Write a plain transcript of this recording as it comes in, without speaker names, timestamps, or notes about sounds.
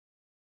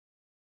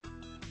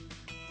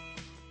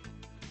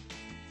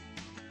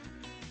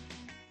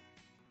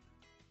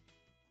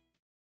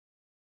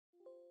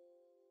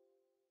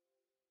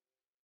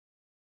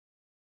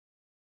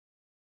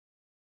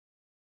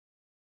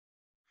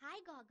Hi,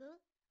 Goggle.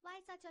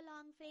 Why such a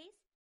long face?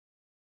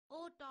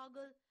 Oh,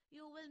 Toggle,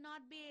 you will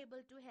not be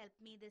able to help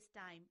me this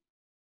time.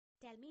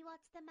 Tell me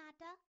what's the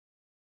matter?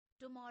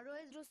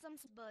 Tomorrow is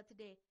Rustam's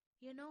birthday.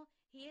 You know,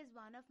 he is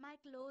one of my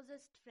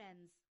closest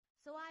friends.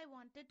 So I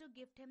wanted to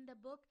gift him the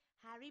book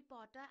Harry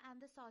Potter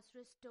and the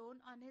Sorcerer's Stone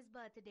on his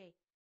birthday.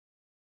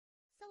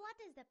 So what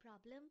is the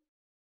problem?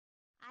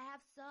 I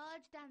have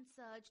searched and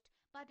searched,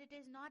 but it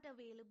is not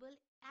available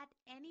at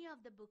any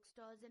of the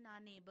bookstores in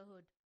our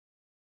neighborhood.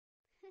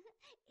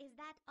 Is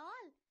that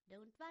all?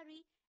 Don't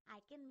worry,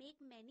 I can make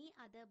many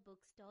other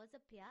bookstores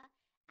appear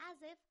as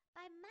if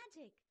by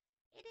magic.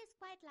 It is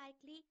quite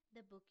likely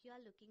the book you are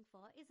looking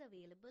for is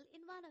available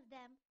in one of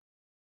them.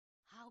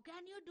 How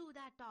can you do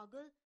that,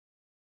 Toggle?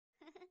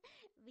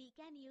 We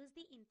can use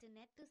the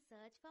internet to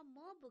search for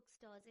more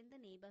bookstores in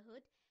the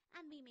neighborhood,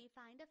 and we may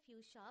find a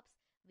few shops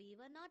we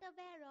were not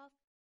aware of.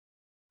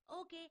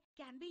 Okay,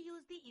 can we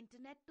use the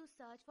internet to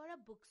search for a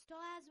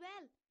bookstore as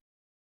well?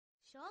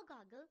 Sure,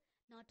 Goggle.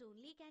 Not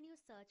only can you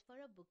search for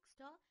a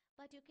bookstore,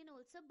 but you can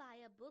also buy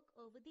a book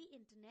over the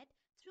internet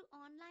through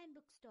online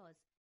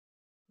bookstores.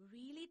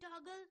 Really,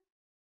 Toggle?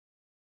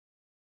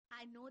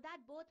 I know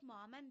that both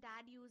mom and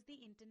dad use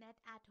the internet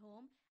at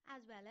home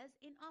as well as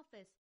in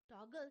office.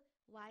 Toggle,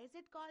 why is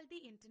it called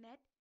the internet?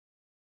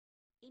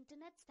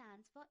 Internet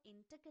stands for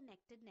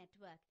Interconnected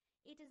Network.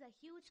 It is a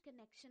huge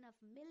connection of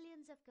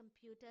millions of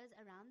computers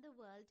around the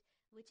world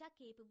which are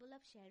capable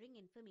of sharing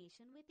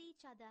information with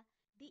each other.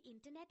 The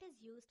internet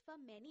is used for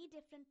many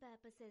different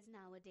purposes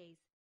nowadays.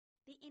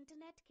 The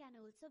internet can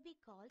also be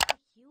called a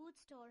huge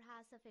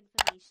storehouse of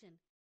information.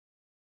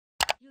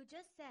 You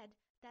just said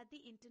that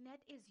the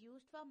internet is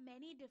used for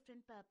many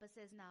different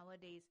purposes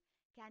nowadays.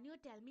 Can you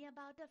tell me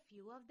about a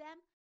few of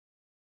them?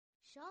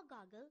 Sure,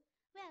 Goggle.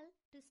 Well,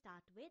 to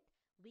start with,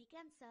 we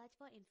can search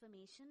for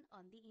information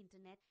on the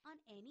internet on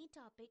any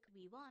topic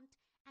we want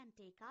and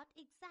take out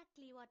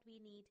exactly what we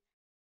need.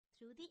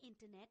 Through the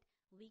internet,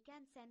 we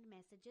can send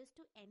messages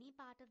to any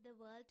part of the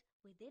world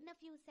within a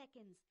few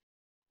seconds.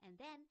 And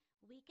then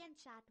we can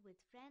chat with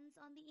friends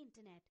on the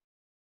internet.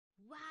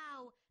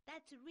 Wow,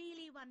 that's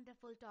really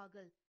wonderful,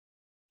 Toggle.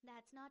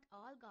 That's not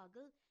all,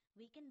 Goggle.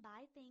 We can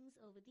buy things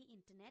over the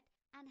internet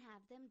and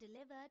have them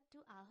delivered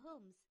to our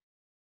homes.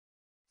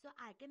 So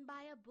I can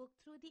buy a book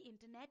through the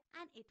internet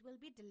and it will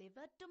be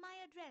delivered to my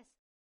address.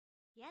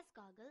 Yes,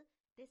 Goggle.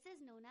 This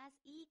is known as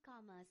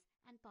e-commerce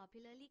and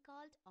popularly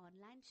called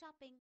online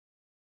shopping.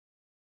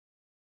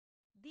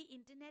 The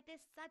internet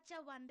is such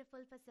a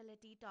wonderful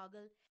facility,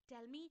 Toggle.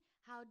 Tell me,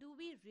 how do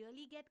we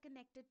really get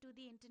connected to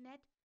the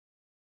internet?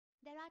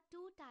 There are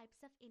two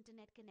types of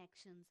internet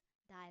connections,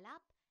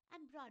 dial-up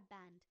and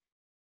broadband.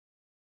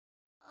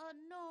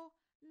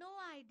 No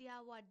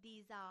idea what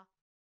these are.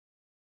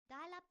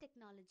 Dial-up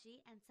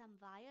technology and some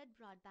wired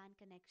broadband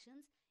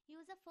connections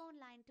use a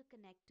phone line to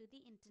connect to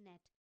the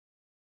internet.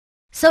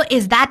 So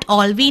is that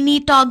all we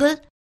need, Toggle?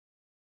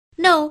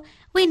 No,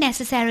 we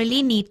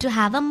necessarily need to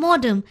have a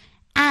modem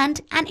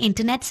and an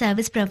internet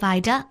service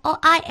provider or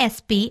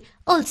ISP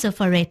also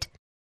for it.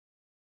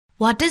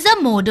 What is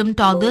a modem,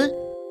 Toggle?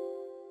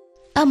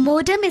 A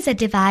modem is a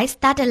device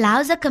that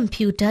allows a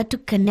computer to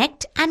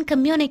connect and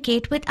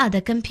communicate with other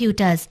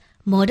computers.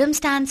 Modem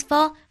stands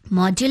for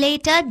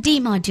modulator,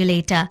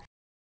 demodulator.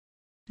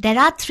 There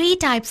are three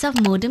types of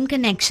modem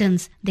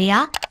connections. They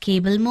are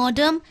cable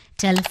modem,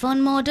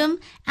 telephone modem,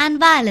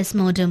 and wireless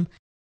modem.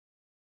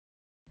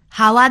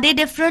 How are they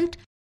different?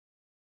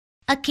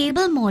 A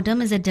cable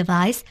modem is a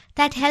device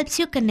that helps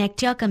you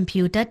connect your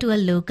computer to a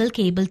local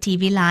cable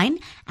TV line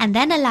and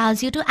then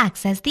allows you to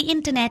access the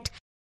internet.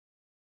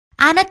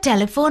 And a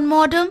telephone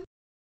modem?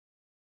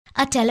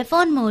 A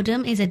telephone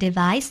modem is a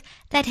device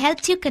that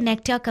helps you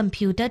connect your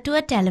computer to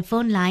a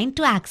telephone line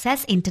to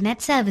access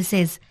internet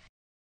services.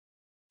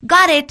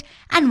 Got it.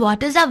 And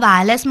what is a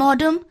wireless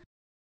modem?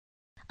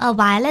 A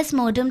wireless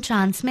modem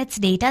transmits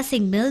data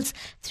signals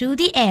through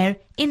the air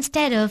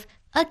instead of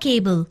a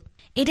cable.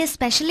 It is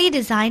specially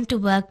designed to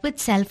work with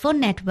cell phone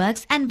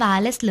networks and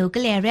wireless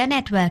local area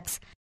networks.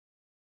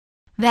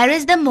 Where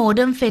is the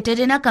modem fitted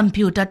in a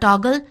computer,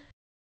 Toggle?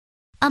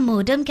 A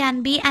modem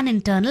can be an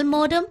internal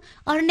modem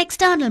or an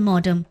external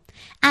modem.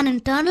 An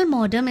internal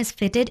modem is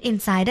fitted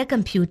inside a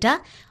computer,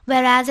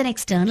 whereas an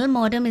external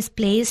modem is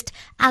placed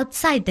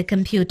outside the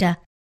computer.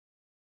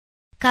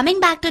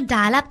 Coming back to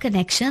dial-up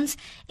connections,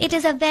 it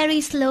is a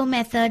very slow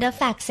method of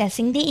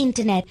accessing the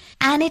internet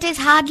and it is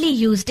hardly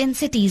used in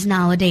cities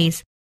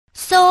nowadays.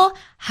 So,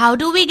 how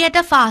do we get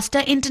a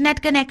faster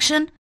internet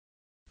connection?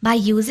 By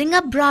using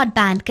a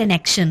broadband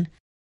connection.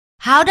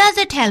 How does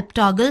it help,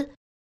 Toggle?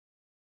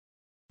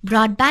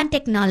 Broadband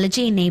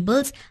technology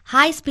enables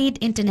high-speed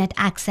internet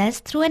access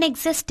through an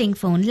existing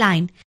phone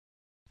line.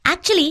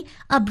 Actually,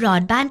 a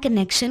broadband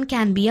connection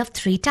can be of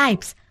three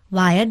types: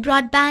 wired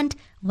broadband,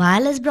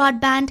 wireless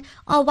broadband,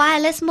 or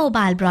wireless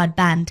mobile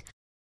broadband.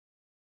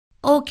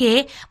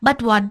 Okay,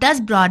 but what does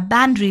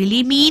broadband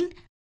really mean?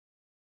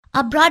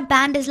 A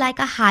broadband is like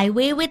a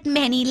highway with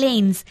many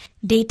lanes.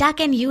 Data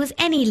can use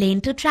any lane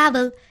to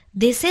travel.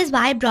 This is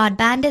why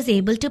broadband is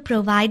able to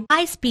provide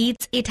high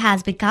speeds it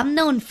has become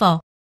known for.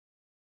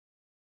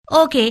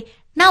 Okay,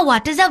 now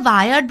what is a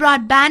wired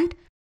broadband?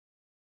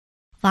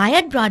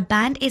 Wired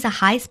broadband is a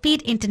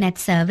high-speed internet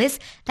service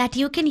that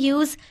you can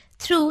use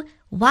through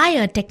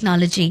wired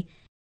technology.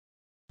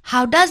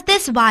 How does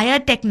this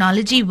wired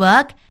technology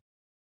work?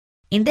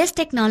 In this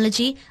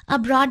technology, a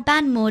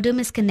broadband modem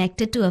is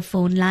connected to a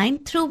phone line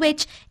through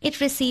which it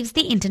receives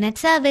the internet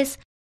service.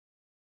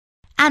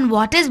 And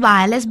what is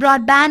wireless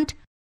broadband?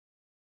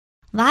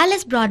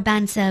 Wireless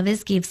broadband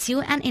service gives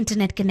you an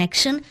internet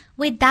connection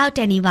without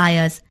any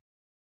wires.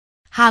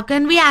 How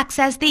can we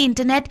access the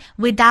internet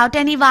without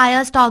any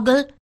wires,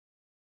 Toggle?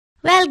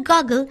 Well,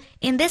 Goggle,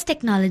 in this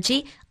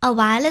technology, a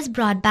wireless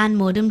broadband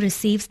modem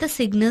receives the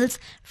signals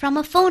from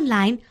a phone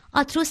line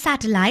or through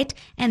satellite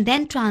and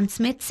then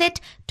transmits it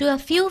to a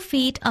few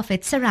feet of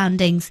its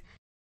surroundings.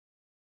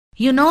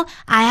 You know,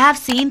 I have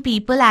seen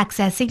people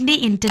accessing the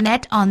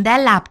internet on their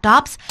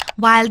laptops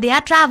while they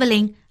are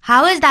traveling.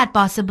 How is that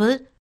possible?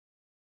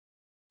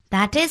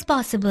 That is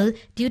possible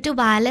due to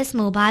wireless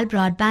mobile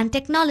broadband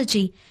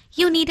technology.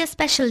 You need a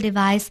special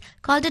device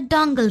called a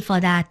dongle for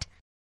that.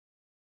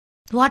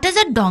 What is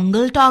a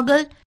dongle,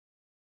 Toggle?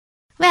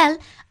 Well,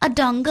 a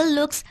dongle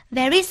looks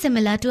very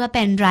similar to a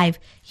pen drive.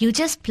 You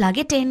just plug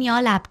it in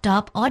your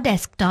laptop or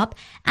desktop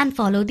and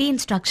follow the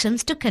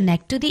instructions to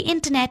connect to the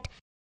internet.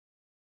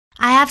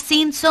 I have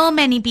seen so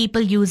many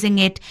people using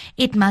it.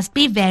 It must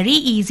be very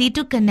easy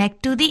to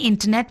connect to the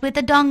internet with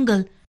a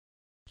dongle.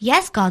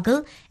 Yes,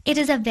 Goggle, it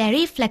is a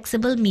very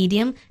flexible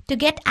medium to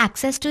get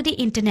access to the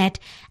internet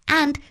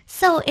and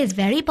so is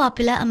very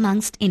popular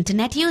amongst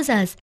internet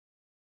users.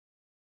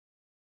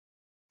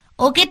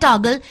 Okay,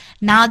 Toggle,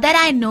 now that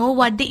I know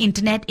what the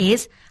internet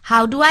is,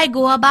 how do I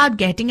go about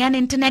getting an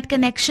internet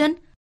connection?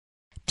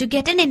 To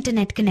get an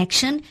internet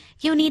connection,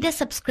 you need a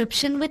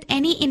subscription with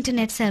any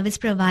internet service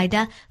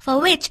provider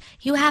for which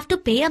you have to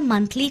pay a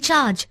monthly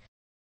charge.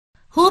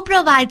 Who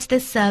provides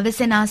this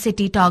service in our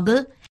city,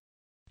 Toggle?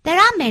 There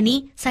are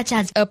many, such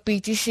as a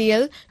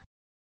PTCL,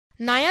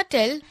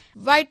 Nayatel,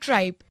 White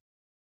Tribe.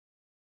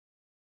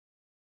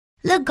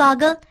 Look,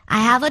 Goggle,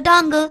 I have a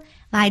dongle.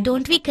 Why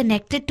don't we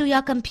connect it to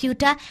your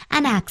computer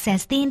and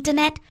access the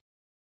internet?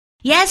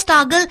 Yes,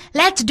 Toggle,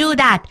 let's do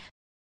that.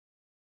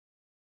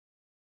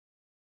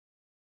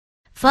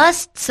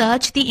 First,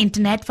 search the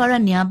internet for a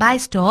nearby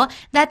store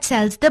that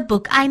sells the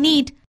book I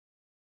need.